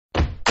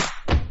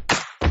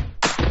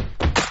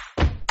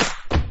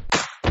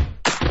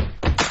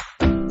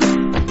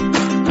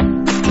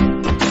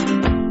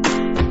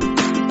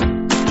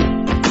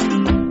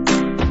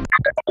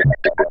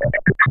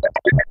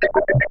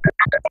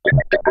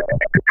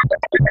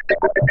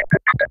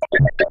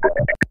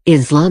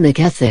Islamic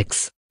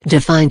ethics,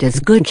 defined as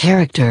good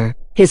character,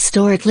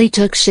 historically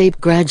took shape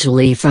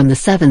gradually from the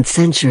 7th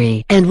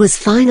century and was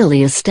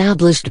finally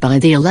established by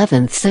the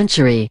 11th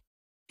century.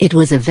 It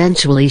was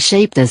eventually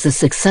shaped as a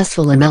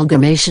successful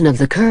amalgamation of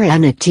the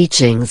Quranic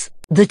teachings,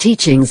 the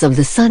teachings of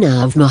the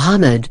Sunnah of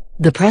Muhammad,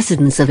 the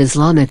precedents of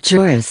Islamic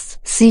jurists,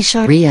 see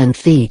Sharia and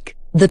fiqh,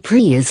 the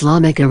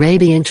pre-Islamic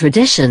Arabian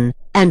tradition,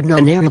 and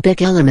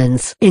non-Arabic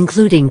elements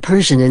including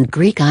Persian and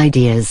Greek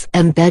ideas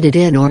embedded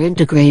in or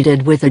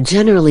integrated with a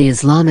generally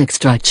Islamic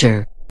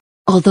structure.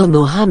 Although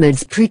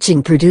Muhammad's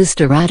preaching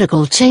produced a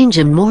radical change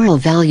in moral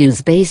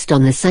values based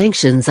on the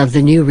sanctions of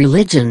the new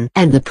religion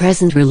and the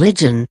present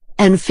religion,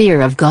 and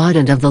fear of God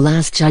and of the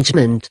Last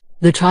Judgment,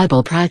 the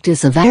tribal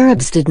practice of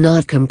Arabs did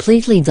not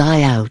completely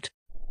die out.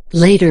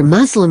 Later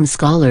Muslim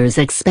scholars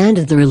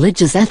expanded the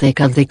religious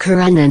ethic of the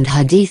Quran and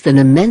Hadith in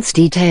immense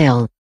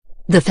detail.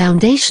 The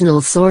foundational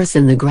source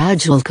in the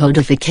gradual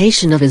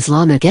codification of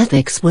Islamic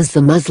ethics was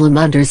the Muslim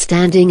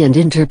understanding and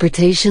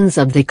interpretations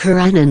of the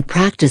Quran and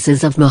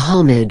practices of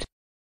Muhammad.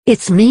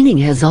 Its meaning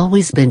has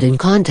always been in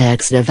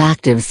context of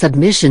active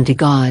submission to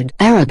God,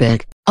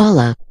 Arabic,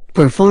 Allah,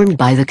 performed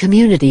by the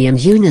community in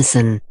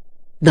unison.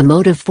 The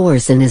motive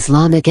force in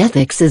Islamic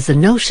ethics is the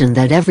notion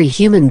that every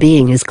human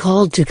being is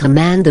called to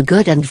command the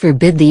good and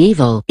forbid the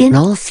evil in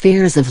all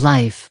spheres of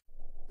life.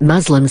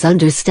 Muslims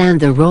understand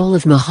the role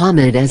of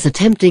Muhammad as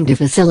attempting to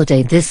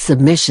facilitate this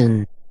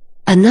submission.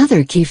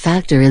 Another key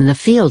factor in the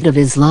field of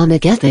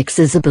Islamic ethics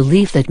is a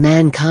belief that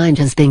mankind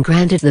has been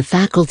granted the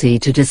faculty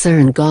to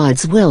discern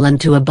God's will and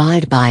to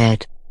abide by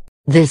it.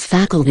 This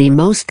faculty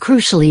most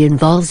crucially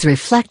involves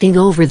reflecting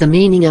over the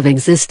meaning of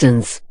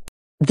existence.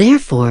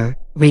 Therefore,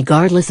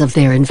 regardless of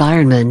their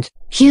environment,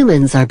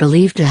 humans are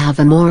believed to have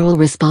a moral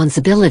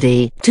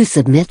responsibility to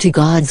submit to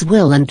God's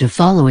will and to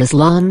follow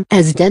Islam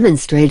as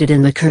demonstrated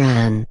in the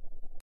Quran.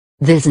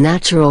 This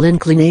natural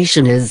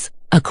inclination is,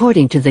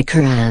 according to the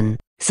Quran,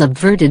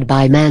 subverted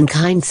by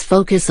mankind's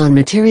focus on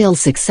material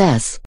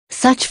success.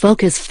 Such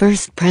focus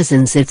first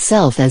presents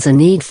itself as a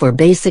need for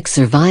basic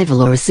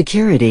survival or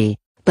security,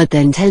 but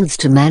then tends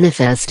to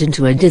manifest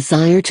into a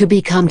desire to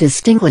become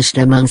distinguished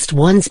amongst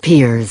one's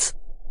peers.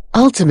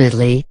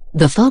 Ultimately,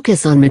 the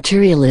focus on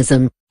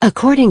materialism,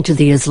 according to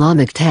the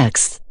Islamic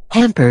texts,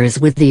 hampers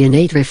with the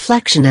innate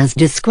reflection as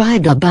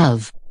described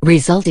above,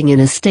 resulting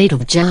in a state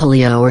of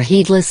jahiliyyah or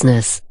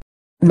heedlessness.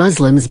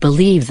 Muslims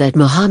believe that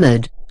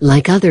Muhammad,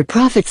 like other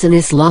prophets in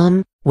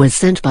Islam, was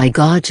sent by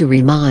God to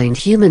remind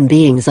human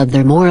beings of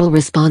their moral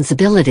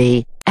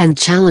responsibility, and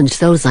challenge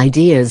those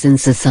ideas in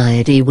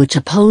society which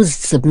opposed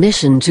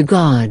submission to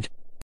God.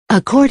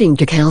 According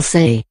to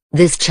Khalsay,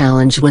 this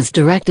challenge was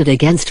directed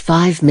against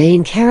 5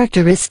 main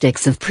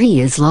characteristics of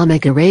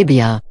pre-Islamic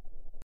Arabia.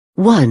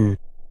 1.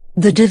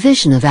 The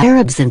division of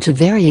Arabs into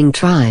varying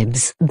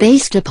tribes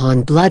based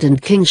upon blood and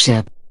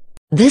kingship.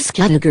 This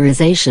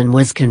categorization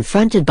was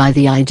confronted by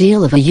the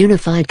ideal of a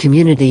unified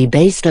community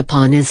based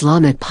upon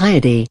Islamic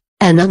piety,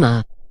 and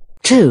amah.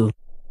 2.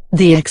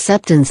 The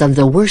acceptance of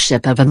the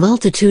worship of a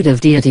multitude of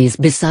deities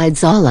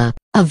besides Allah,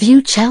 a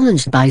view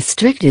challenged by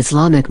strict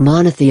Islamic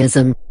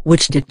monotheism,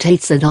 which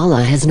dictates that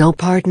Allah has no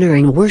partner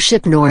in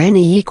worship nor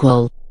any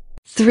equal.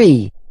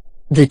 3.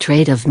 The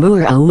trait of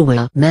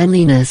mu'awwa,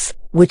 manliness,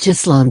 which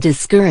Islam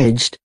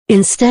discouraged,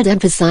 instead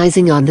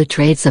emphasizing on the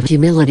traits of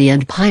humility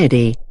and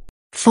piety.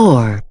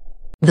 4.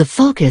 The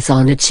focus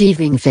on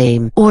achieving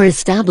fame or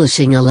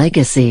establishing a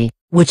legacy,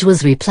 which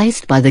was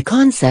replaced by the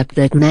concept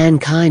that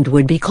mankind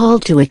would be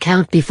called to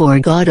account before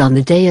God on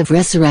the day of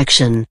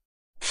resurrection.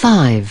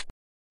 5.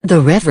 The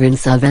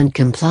reverence of and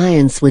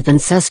compliance with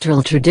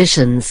ancestral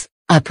traditions,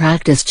 a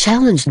practice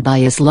challenged by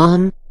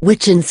Islam,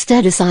 which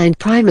instead assigned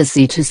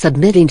primacy to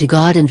submitting to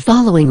God and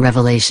following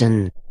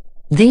revelation.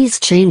 These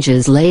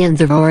changes lay in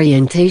the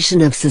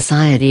orientation of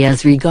society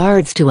as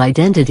regards to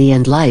identity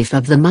and life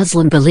of the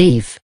Muslim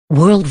belief,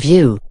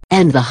 worldview,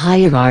 and the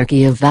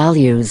hierarchy of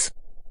values.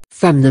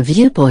 From the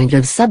viewpoint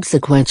of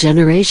subsequent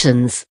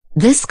generations,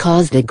 this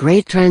caused a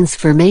great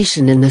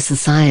transformation in the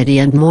society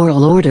and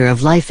moral order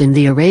of life in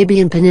the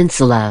Arabian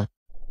Peninsula.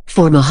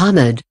 For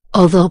Muhammad,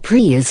 although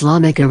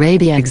pre-Islamic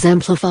Arabia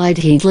exemplified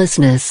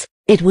heedlessness,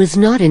 it was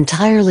not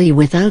entirely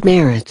without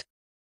merit.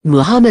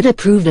 Muhammad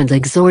approved and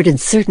exhorted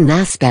certain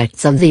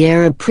aspects of the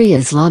Arab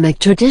pre-Islamic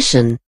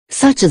tradition,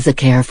 such as the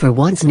care for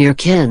one's near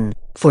kin,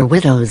 for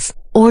widows,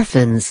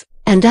 orphans,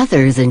 and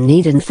others in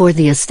need and for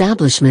the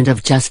establishment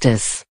of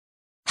justice.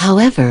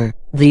 However,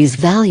 these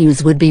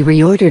values would be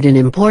reordered in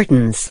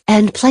importance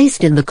and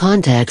placed in the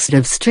context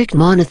of strict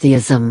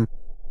monotheism.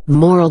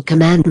 Moral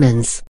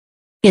commandments.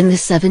 In the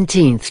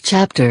 17th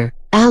chapter,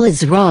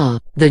 Al-Isra,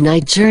 the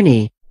Night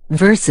Journey,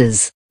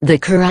 verses, the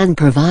Quran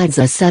provides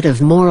a set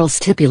of moral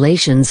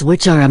stipulations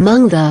which are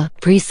among the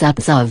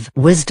precepts of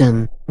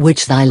wisdom,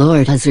 which thy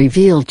Lord has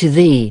revealed to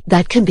thee,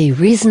 that can be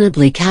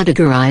reasonably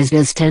categorized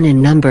as 10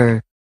 in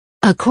number.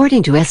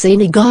 According to S. A.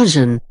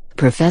 Nagosian,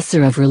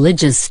 professor of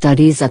religious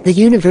studies at the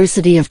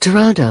University of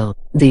Toronto,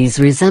 these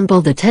resemble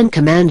the 10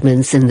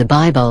 Commandments in the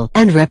Bible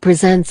and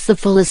represents the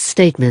fullest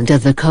statement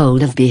of the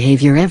code of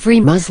behavior every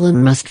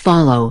Muslim must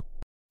follow.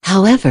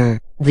 However,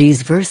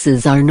 these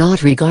verses are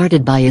not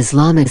regarded by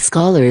Islamic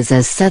scholars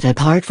as set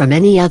apart from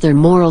any other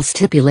moral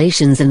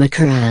stipulations in the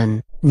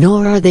Quran,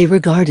 nor are they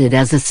regarded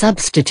as a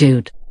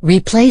substitute,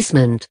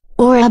 replacement,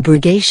 or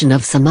abrogation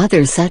of some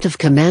other set of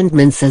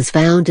commandments as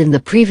found in the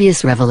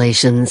previous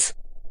revelations.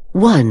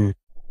 1.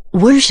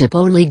 Worship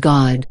only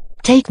God,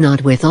 take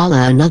not with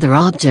Allah another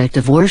object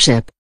of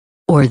worship.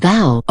 Or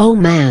thou, O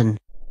man,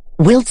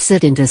 wilt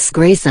sit in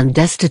disgrace and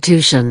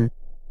destitution.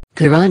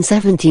 Quran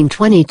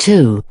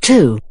 17:22.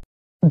 2.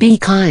 Be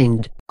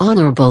kind,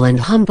 honorable and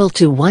humble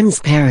to one's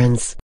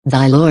parents,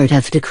 thy Lord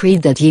hath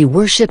decreed that ye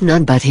worship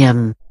none but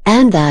him,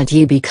 and that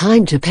ye be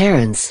kind to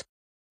parents.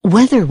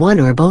 Whether one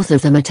or both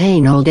of them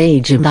attain old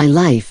age in thy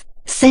life,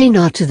 say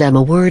not to them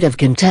a word of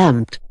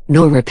contempt,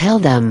 nor repel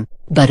them,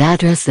 but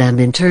address them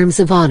in terms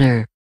of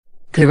honor.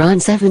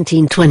 Quran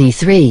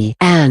 17:23.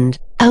 And,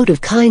 out of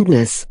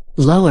kindness,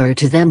 lower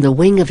to them the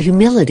wing of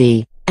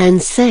humility,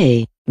 and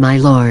say, My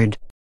Lord,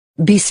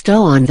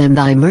 bestow on them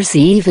thy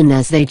mercy even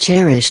as they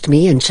cherished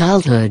me in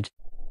childhood.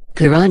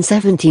 Quran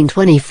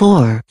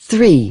 17:24.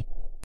 3.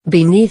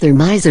 Be neither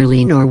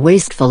miserly nor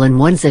wasteful in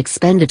one's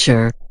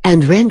expenditure,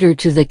 and render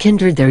to the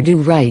kindred their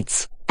due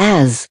rights,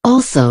 as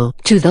also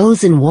to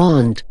those in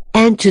want,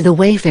 and to the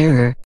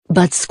wayfarer,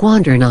 but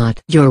squander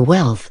not your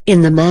wealth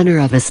in the manner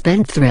of a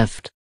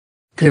spendthrift.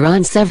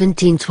 Quran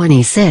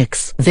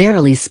 17:26.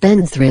 Verily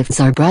spendthrifts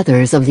are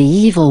brothers of the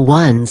evil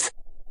ones,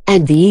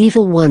 and the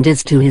evil one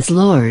is to his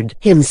Lord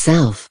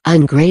himself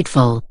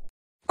ungrateful.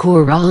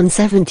 Quran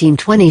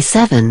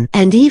 17:27.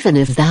 And even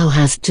if thou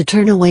hast to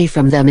turn away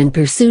from them in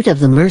pursuit of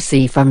the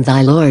mercy from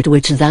thy Lord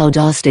which thou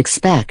dost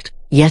expect,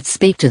 yet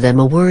speak to them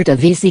a word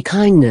of easy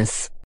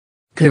kindness.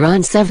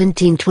 Quran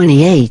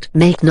 17:28.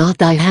 Make not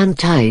thy hand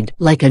tied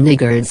like a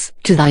niggard's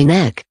to thy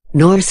neck,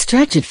 nor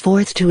stretch it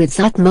forth to its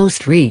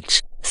utmost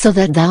reach, so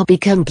that thou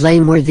become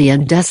blameworthy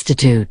and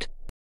destitute.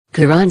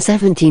 Quran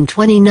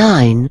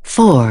 17:29.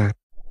 4.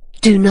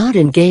 Do not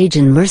engage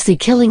in mercy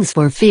killings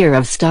for fear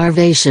of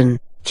starvation,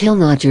 kill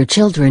not your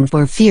children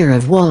for fear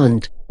of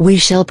want, we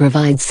shall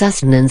provide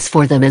sustenance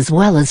for them as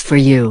well as for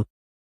you.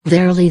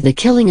 Verily the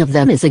killing of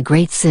them is a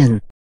great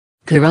sin.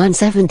 Quran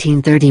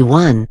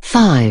 17:31.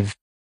 5.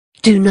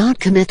 Do not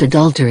commit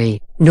adultery,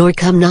 nor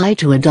come nigh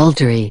to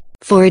adultery,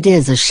 for it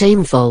is a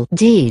shameful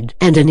deed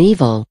and an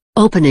evil,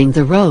 opening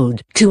the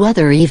road to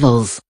other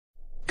evils.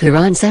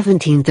 Quran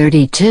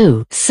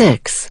 17:32.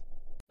 6.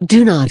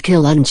 Do not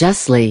kill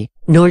unjustly,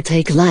 nor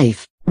take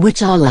life,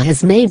 which Allah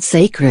has made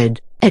sacred,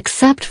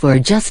 except for a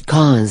just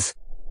cause.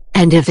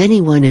 And if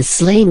anyone is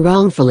slain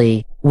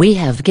wrongfully, we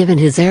have given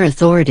his heir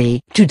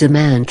authority to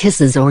demand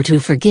kisses or to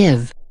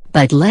forgive,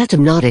 but let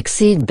him not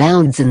exceed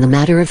bounds in the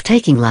matter of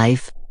taking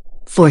life,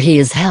 for he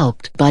is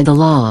helped by the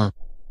law.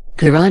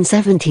 Quran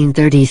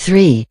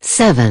 17:33.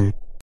 7.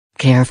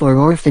 Care for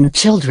orphan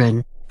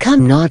children,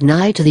 come not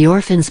nigh to the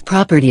orphan's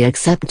property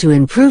except to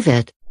improve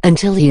it,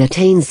 until he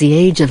attains the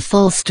age of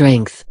full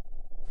strength.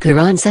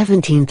 Quran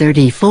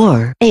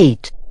 17:34.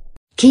 8.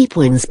 Keep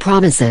one's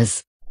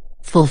promises.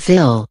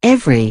 Fulfill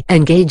every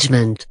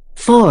engagement,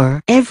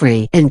 for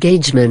every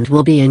engagement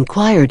will be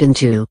inquired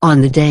into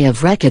on the day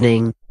of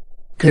reckoning.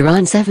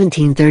 Quran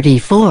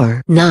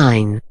 17:34.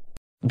 9.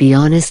 Be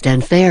honest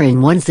and fair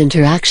in one's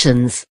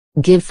interactions,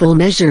 give full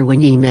measure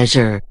when ye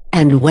measure,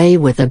 and weigh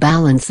with a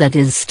balance that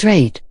is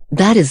straight,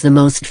 that is the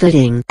most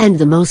fitting and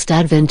the most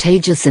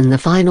advantageous in the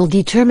final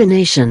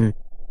determination.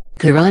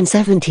 Quran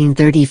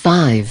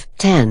 17:35.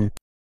 10.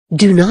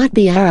 Do not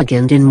be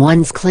arrogant in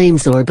one's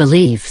claims or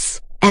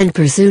beliefs, and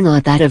pursue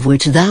not that of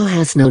which thou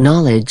hast no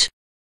knowledge.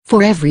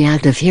 For every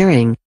act of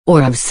hearing,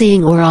 or of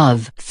seeing or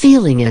of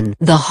feeling in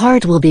the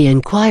heart will be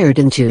inquired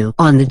into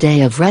on the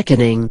day of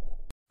reckoning.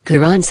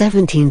 Quran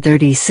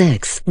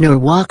 17:36. Nor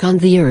walk on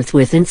the earth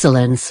with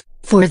insolence,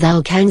 for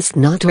thou canst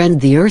not rend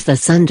the earth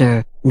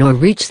asunder, nor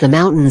reach the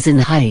mountains in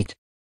height.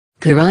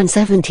 Quran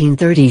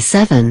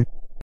 17:37.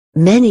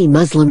 Many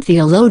Muslim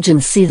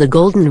theologians see the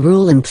golden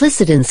rule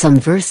implicit in some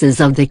verses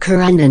of the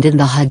Quran and in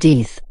the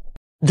Hadith.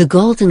 The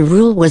golden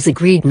rule was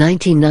agreed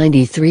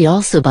 1993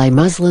 also by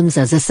Muslims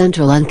as a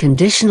central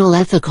unconditional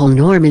ethical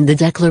norm in the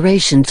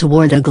Declaration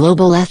toward a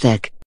Global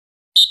Ethic.